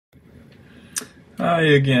Hi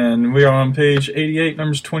again. We are on page 88,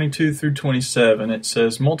 numbers 22 through 27. It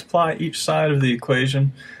says multiply each side of the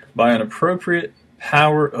equation by an appropriate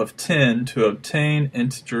power of 10 to obtain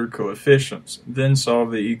integer coefficients. Then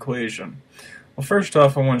solve the equation. Well, first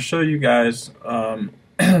off, I want to show you guys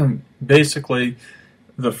basically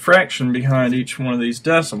the fraction behind each one of these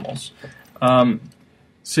decimals.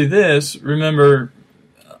 See this, remember,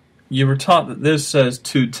 you were taught that this says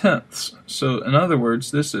 2/10. So in other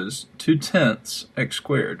words, this is 2/10 x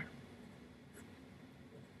squared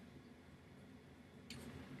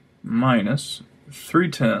minus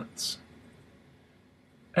 3/10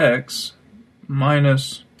 x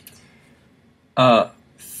minus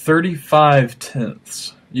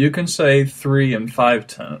 35/10. You can say 3 and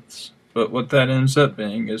 5/10, but what that ends up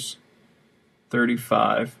being is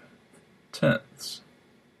 35/10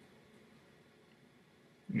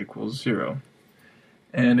 equals 0.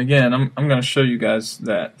 And again, I'm going to show you guys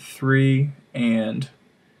that 3 and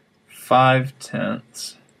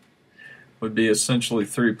 5/10 would be essentially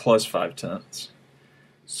 3 plus 5/10.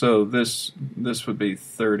 So this would be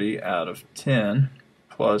 30 out of 10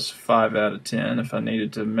 plus 5 out of 10 if I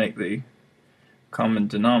needed to make the common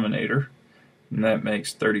denominator, and that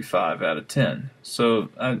makes 35 out of 10. So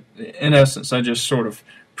in essence, I just sort of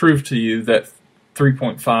proved to you that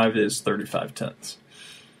 3.5 is 35/10.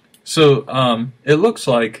 So it looks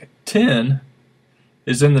like 10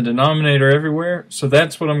 is in the denominator everywhere, so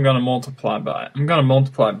that's what I'm going to multiply by. I'm going to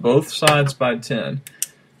multiply both sides by 10.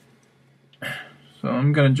 So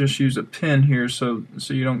I'm going to just use a pen here so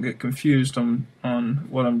you don't get confused on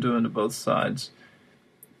what I'm doing to both sides.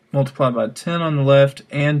 Multiply by 10 on the left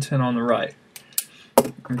and 10 on the right.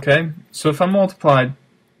 Okay, so if I multiplied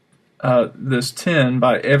this 10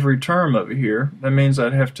 by every term over here, that means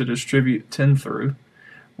I'd have to distribute 10 through.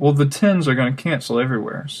 Well, the 10s are going to cancel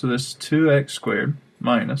everywhere. So this is 2x squared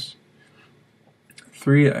minus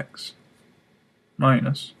 3x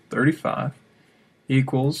minus 35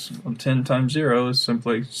 equals, well, 10 times 0 is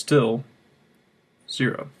simply still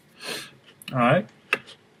 0. Alright,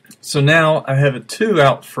 so now I have a 2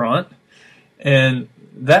 out front, and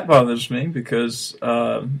that bothers me because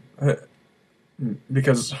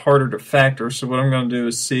it's harder to factor. So what I'm going to do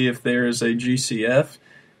is see if there is a GCF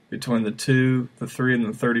between the 2, the 3, and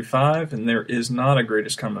the 35, and there is not a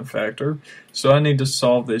greatest common factor. So I need to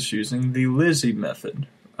solve this using the Lizzie method.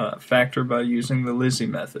 Factor by using the Lizzie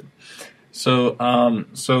method. So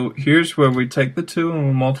here's where we take the 2 and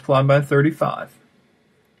we'll multiply by 35.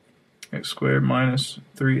 X squared minus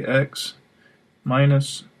 3x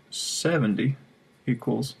minus 70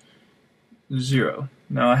 equals 0.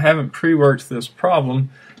 Now I haven't pre-worked this problem,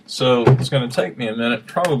 so it's going to take me a minute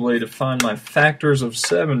probably to find my factors of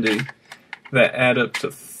 70 that add up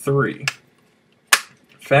to 3.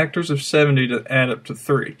 Factors of 70 that add up to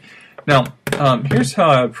 3. Now, here's how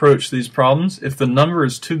I approach these problems. If the number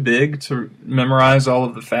is too big to memorize all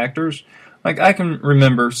of the factors, like I can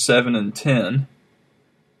remember 7 and 10,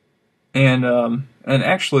 and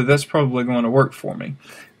actually that's probably going to work for me.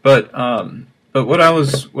 But what I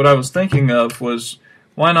was thinking of was,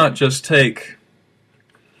 why not just take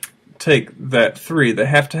that 3? They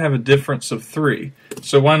have to have a difference of 3.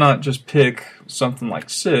 So why not just pick something like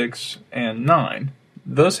 6 and 9?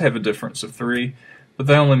 Those have a difference of 3, but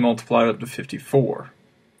they only multiply up to 54.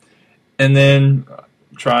 And then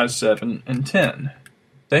try 7 and 10.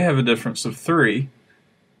 They have a difference of 3,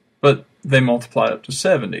 but they multiply up to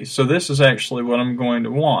 70. So this is actually what I'm going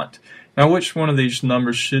to want. Now, which one of these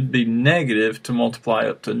numbers should be negative to multiply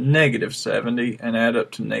up to negative 70 and add up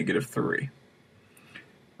to negative 3?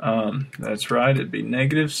 That's right, it'd be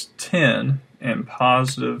negative 10 and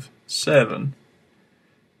positive 7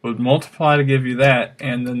 would multiply to give you that,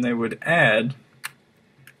 and then they would add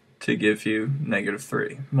to give you negative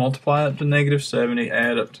 3. Multiply up to negative 70,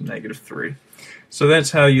 add up to negative 3. So that's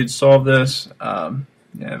how you'd solve this. You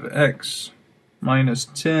have x minus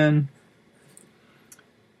 10,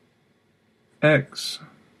 x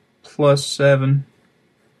plus 7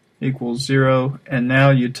 equals 0, and now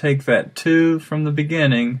you take that 2 from the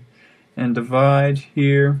beginning and divide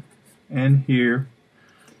here and here.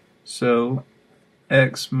 So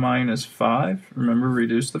x minus 5, remember,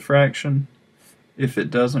 reduce the fraction. If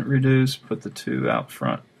it doesn't reduce, put the 2 out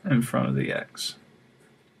front in front of the x.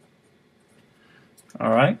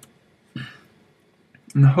 Alright,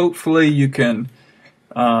 and hopefully you can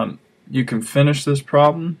finish this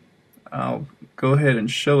problem. I'll go ahead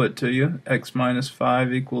and show it to you. X minus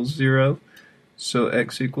 5 equals 0, so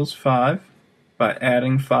x equals 5 by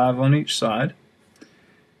adding 5 on each side.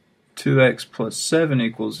 2x plus 7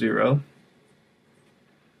 equals 0,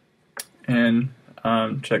 and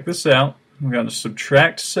check this out. we're going to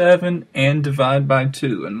subtract 7 and divide by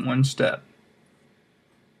 2 in one step.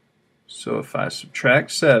 So if I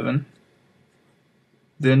subtract 7,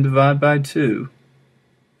 then divide by 2,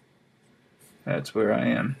 that's where I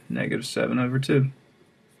am, negative 7 over 2.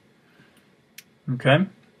 Okay?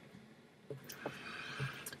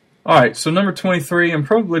 Alright, so number 23, I'm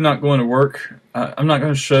probably not going to work. I'm not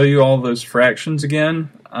going to show you all those fractions again.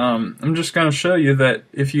 I'm just going to show you that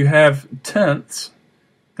if you have tenths,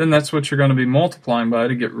 then that's what you're going to be multiplying by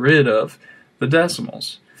to get rid of the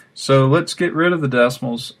decimals. So let's get rid of the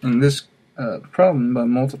decimals in this problem by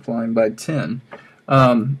multiplying by 10.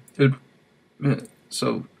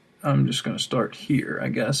 So I'm just going to start here, I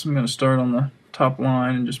guess. I'm going to start on the top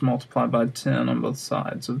line and just multiply by 10 on both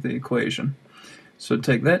sides of the equation. So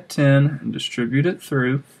take that 10 and distribute it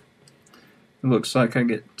through. It looks like I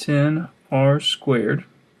get 10r squared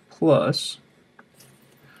plus,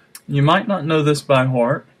 you might not know this by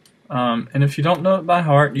heart, and if you don't know it by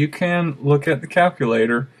heart, you can look at the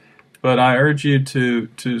calculator, but I urge you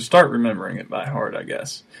to start remembering it by heart, I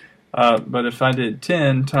guess. But if I did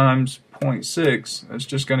 10 times 0.6, that's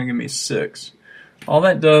just going to give me 6. All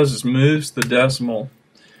that does is moves the decimal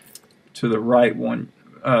to the right one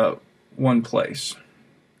place.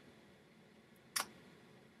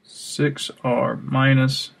 6r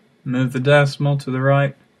minus, move the decimal to the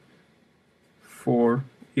right, 4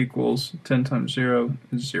 equals 10 times 0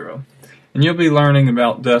 is 0. And you'll be learning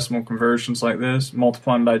about decimal conversions like this,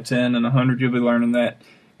 multiplying by 10 and 100. You'll be learning that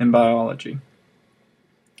in biology.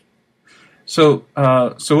 So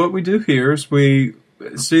what we do here is we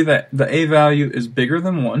see that the a value is bigger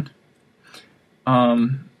than 1.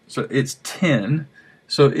 So it's 10.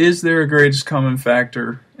 So is there a greatest common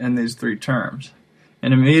factor in these three terms?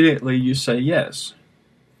 And immediately you say yes.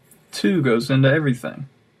 2 goes into everything.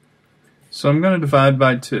 So I'm going to divide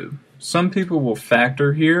by 2. Some people will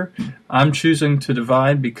factor here. I'm choosing to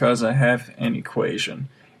divide because I have an equation.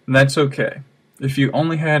 And that's okay. If you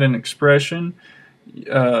only had an expression,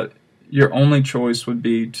 your only choice would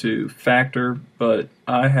be to factor, but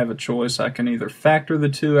I have a choice. I can either factor the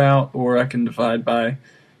 2 out or I can divide by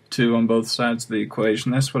 2 on both sides of the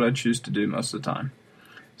equation. That's what I choose to do most of the time.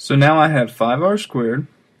 So now I have 5r squared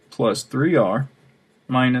plus 3r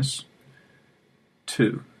minus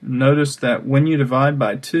 2. Notice that when you divide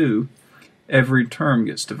by 2, every term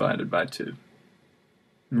gets divided by 2.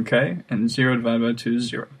 Okay? And 0 divided by 2 is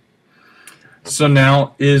 0. So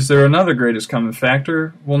now, is there another greatest common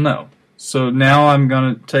factor? Well, no. So now I'm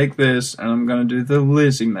going to take this and I'm going to do the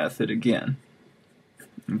Lizzie method again.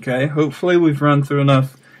 Okay? Hopefully we've run through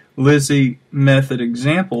enough Lizzie method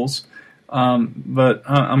examples, but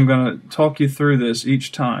I'm going to talk you through this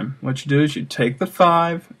each time. What you do is you take the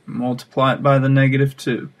 5, multiply it by the negative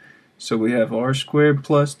 2. So we have r squared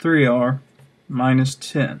plus 3r minus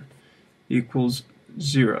 10 equals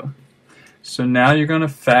 0. So now you're going to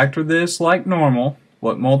factor this like normal.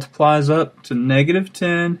 What multiplies up to negative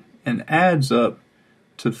 10 and adds up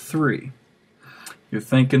to 3. You're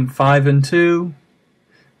thinking 5 and 2.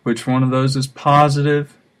 Which one of those is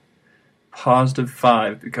positive? Positive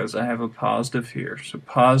 5, because I have a positive here. So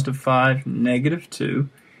positive 5, negative 2.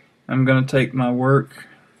 I'm going to take my work,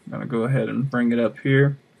 I'm going to go ahead and bring it up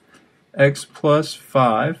here. X plus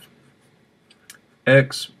 5,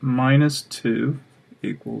 x minus 2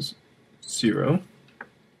 equals 0.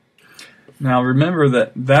 Now remember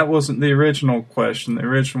that that wasn't the original question. The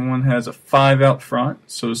original one has a 5 out front.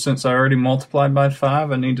 So since I already multiplied by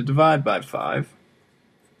 5, I need to divide by 5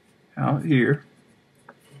 out here.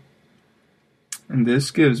 And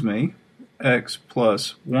this gives me x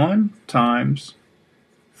plus 1 times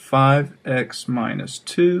 5x minus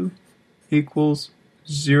 2 equals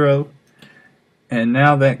 0. And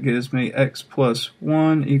now that gives me x plus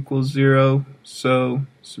 1 equals 0. So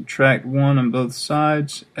subtract 1 on both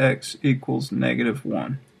sides, x equals negative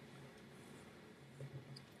 1.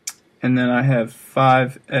 And then I have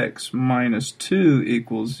 5x minus 2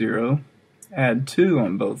 equals 0. Add 2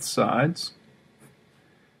 on both sides.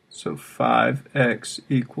 So 5x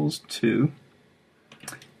equals 2.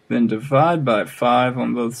 Then divide by 5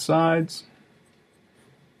 on both sides,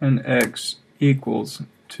 and x equals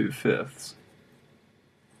 2/5.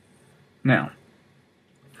 Now,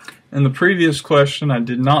 in the previous question, I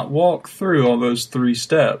did not walk through all those 3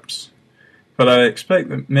 steps, but I expect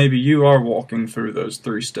that maybe you are walking through those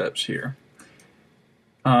 3 steps here.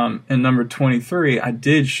 In number 23, I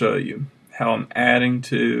did show you how I'm adding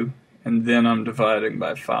 2 and then I'm dividing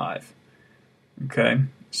by 5. Okay,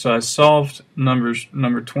 so I solved number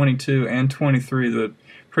 22 and 23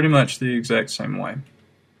 pretty much the exact same way.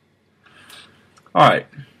 Alright,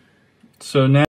 so now